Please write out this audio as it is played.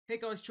Hey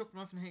guys,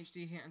 Chocolate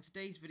HD here, and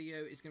today's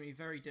video is going to be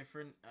very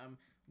different.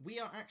 We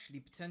are actually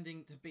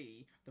pretending to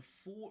be the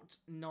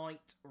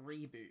Fortnite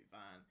reboot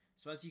van.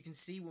 So as you can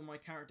see, when my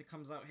character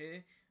comes out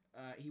here,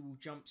 he will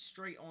jump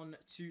straight on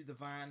to the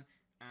van,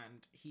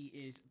 and he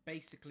is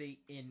basically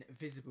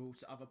invisible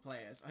to other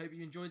players. I hope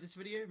you enjoyed this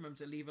video. Remember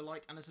to leave a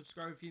like and a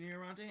subscribe if you're new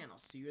around here, and I'll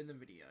see you in the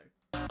video.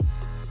 Oh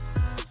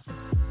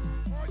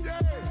yeah!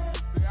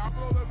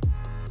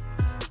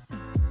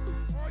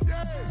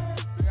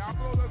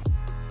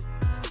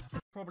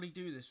 Probably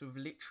do this with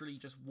literally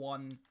just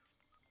one.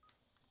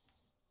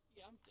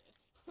 Yeah, I'm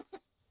dead.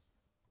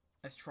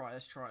 Let's try.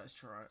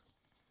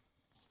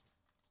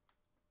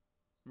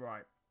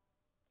 Right.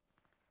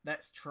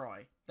 Let's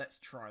try.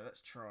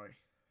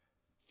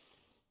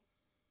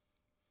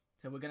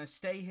 So we're gonna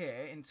stay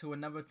here until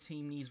another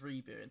team needs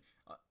rebooting.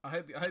 I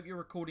hope you're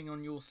recording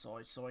on your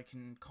side so I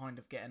can kind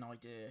of get an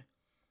idea.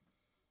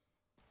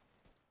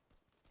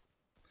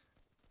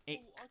 Oh, I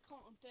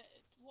can't. I'm dead.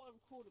 What I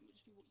record will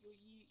just be what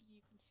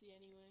you can see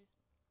anyway.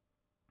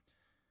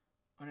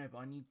 I know, but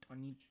I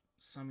need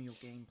some of your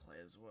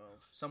gameplay as well.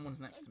 Someone's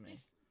next to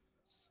me.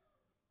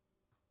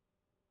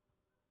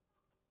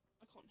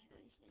 I can't hear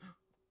anything.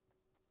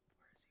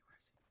 Where is he?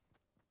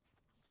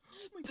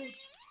 Oh my god!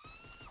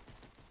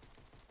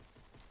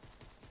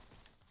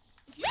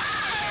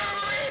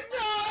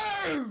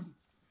 No!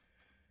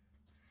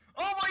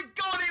 Oh my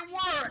god! It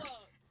worked!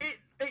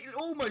 It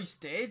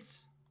almost did.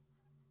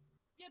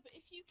 Yeah, but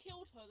if you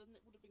killed her, then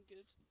it would have been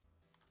good.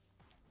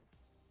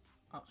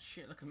 Oh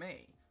shit, look at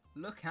me.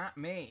 Look at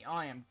me.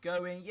 I am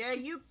going. Yeah,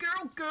 you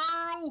go,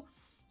 girl!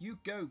 You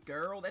go,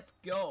 girl. Let's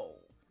go.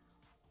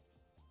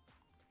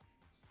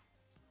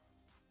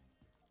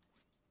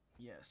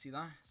 Yeah, see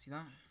that? See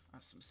that?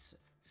 That's some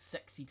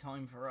sexy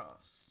time for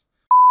us.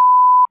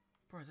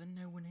 Bro, is there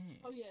no one here?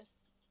 Oh, yes.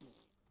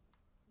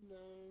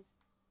 No.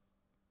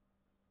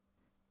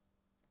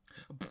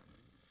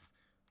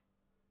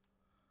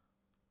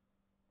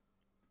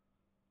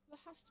 There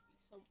has to be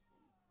something.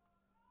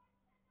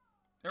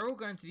 They're all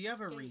going to the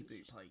other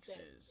reboot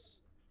places.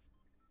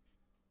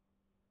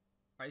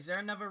 Right, is there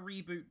another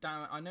reboot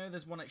down? I know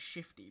there's one at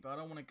Shifty, but I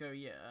don't want to go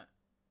yet.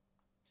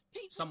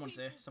 Someone's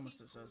here. Someone's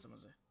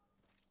here.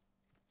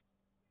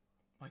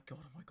 My god,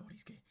 oh my god,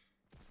 he's gay.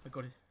 I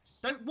got it.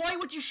 Don't. Why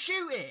would you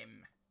shoot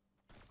him?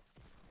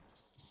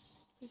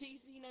 Because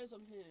he knows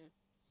I'm here.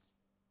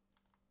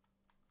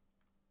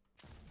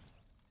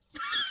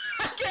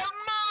 Get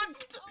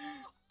mugged!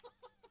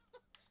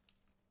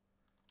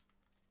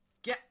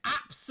 Get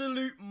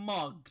absolute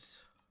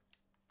mugged.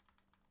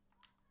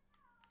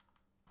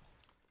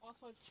 Oh,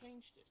 that's why I've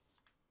changed it.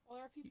 Oh,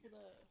 there are people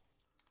there.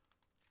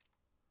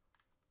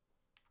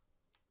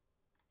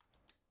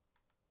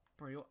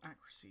 Bro, your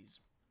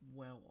accuracy's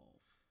well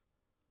off.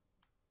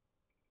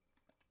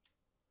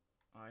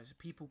 Alright, there's a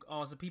people. Oh,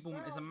 there's a people.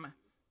 There's a.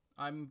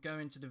 I'm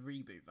going to the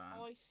reboot van.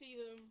 Oh, I see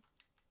them.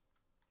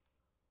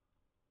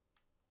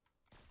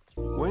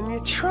 When you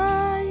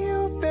try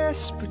your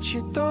best, but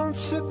you don't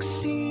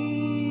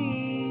succeed.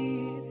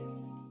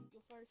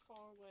 You're very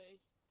far away.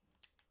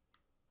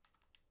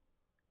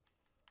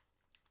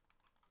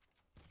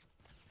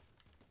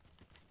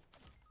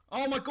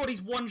 Oh my god,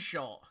 he's one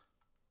shot.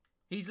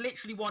 He's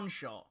literally one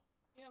shot.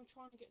 Yeah, I'm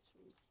trying to get to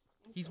him.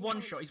 He's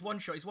one shot. He's one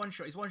shot. He's one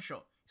shot. He's one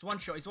shot. He's one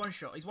shot. He's one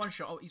shot. He's one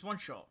shot. Oh, he's one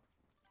shot.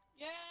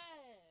 Yes.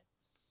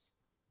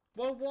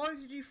 Well, why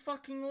did you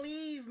fucking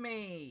leave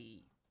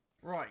me?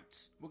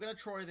 Right, we're gonna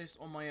try this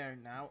on my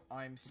own now.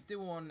 I'm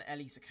still on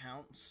Ellie's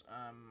account.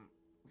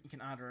 You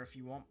can add her if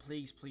you want.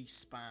 Please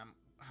spam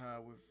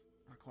her with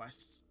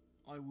requests.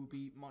 I will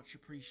be much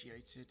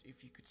appreciated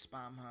if you could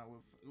spam her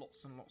with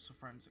lots and lots of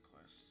friends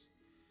requests.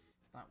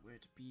 That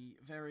would be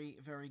very,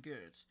 very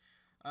good.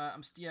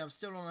 I'm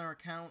still on her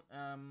account.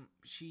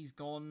 She's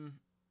gone.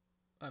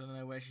 I don't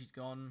know where she's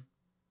gone.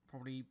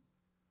 Probably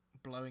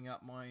blowing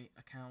up my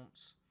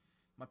account,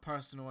 my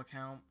personal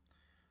account.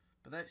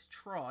 But let's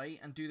try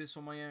and do this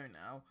on my own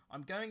now.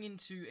 I'm going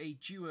into a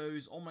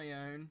duos on my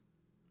own,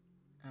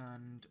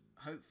 and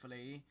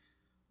hopefully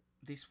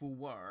this will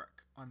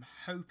work. I'm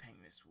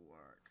hoping this will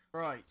work.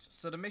 Right,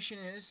 so the mission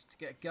is to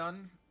get a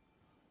gun,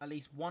 at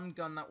least one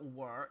gun that will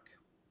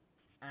work,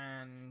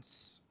 and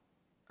just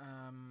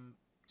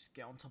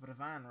get on top of the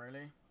van,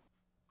 really.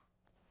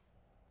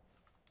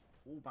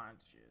 All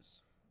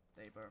bandages.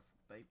 They both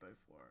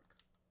work.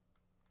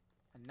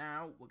 And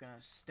now we're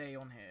gonna stay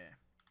on here.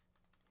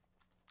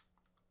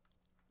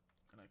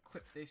 Gonna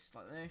equip this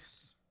like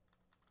this.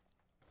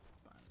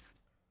 Bang.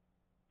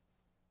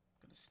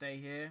 Gonna stay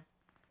here.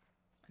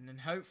 And then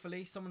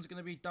hopefully someone's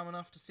gonna be dumb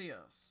enough to see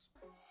us.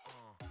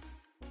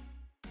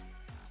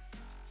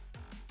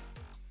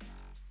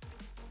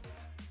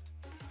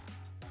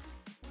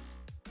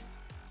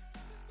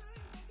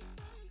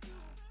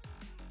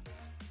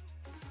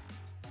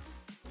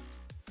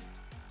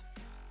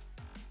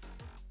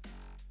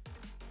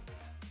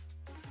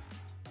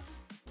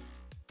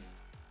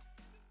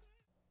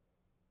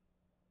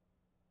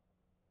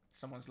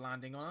 Someone's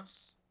landing on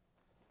us.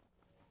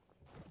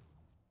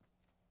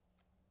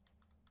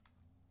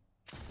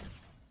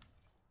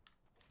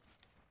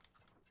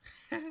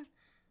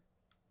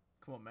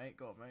 Come on, mate.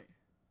 Go on, mate.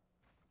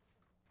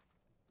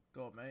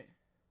 Go on, mate.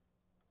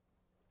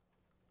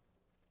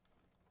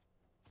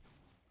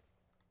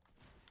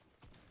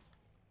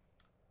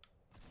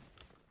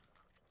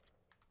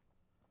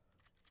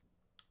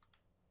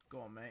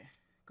 Go on, mate.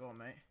 Go on,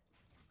 mate.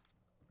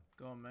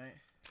 Go on, mate.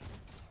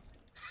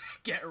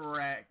 Get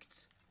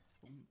wrecked.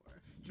 Do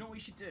you know what we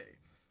should do?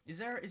 Is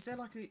there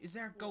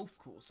a golf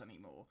course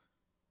anymore?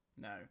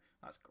 No,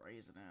 that's great,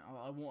 isn't it?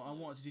 I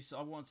wanted to do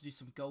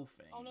some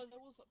golfing. Oh no, there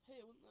was up here,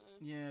 wasn't there?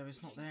 Yeah, but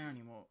it's not there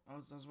anymore. I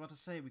was about to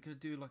say we could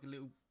do like a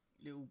little.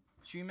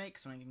 Should we make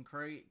something and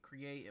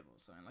creative or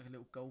something, like a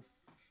little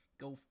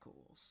golf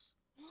course?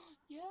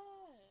 Yeah.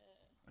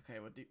 Okay,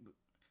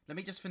 let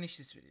me just finish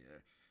this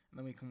video and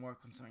then we can work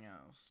on something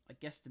else. I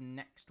guess the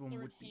next one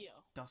would be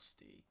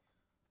Dusty.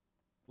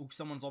 Oh,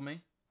 someone's on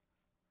me.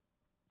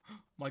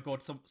 My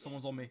God,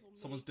 someone's on me.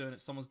 Someone's doing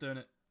it. Someone's doing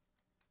it.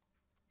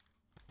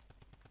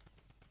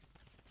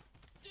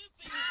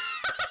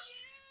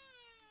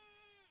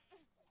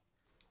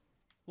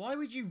 Why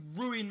would you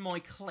ruin my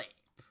clip?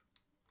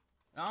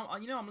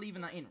 You know I'm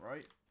leaving that in,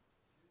 right?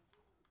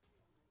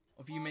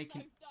 Of you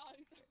making... No,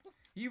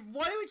 don't.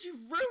 Why would you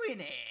ruin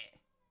it?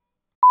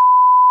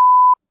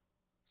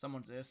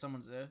 Someone's here,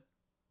 someone's here.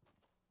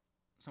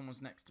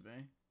 Someone's next to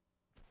me.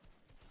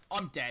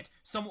 I'm dead.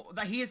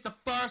 He is the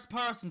first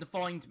person to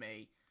find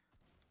me.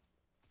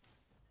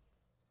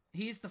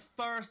 He is the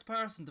first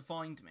person to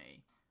find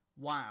me.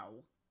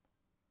 Wow.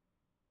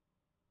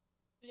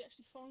 Did he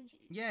actually find you?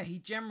 Yeah, he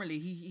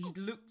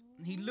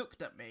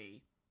looked at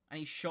me and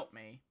he shot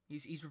me.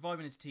 He's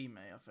reviving his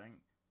teammate, I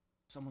think.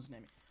 Someone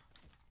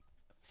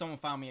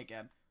found me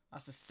again.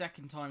 That's the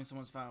second time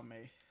someone's found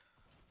me.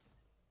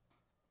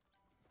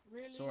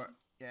 Really? It's alright.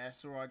 Yeah,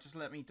 it's alright. Just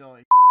let me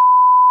die.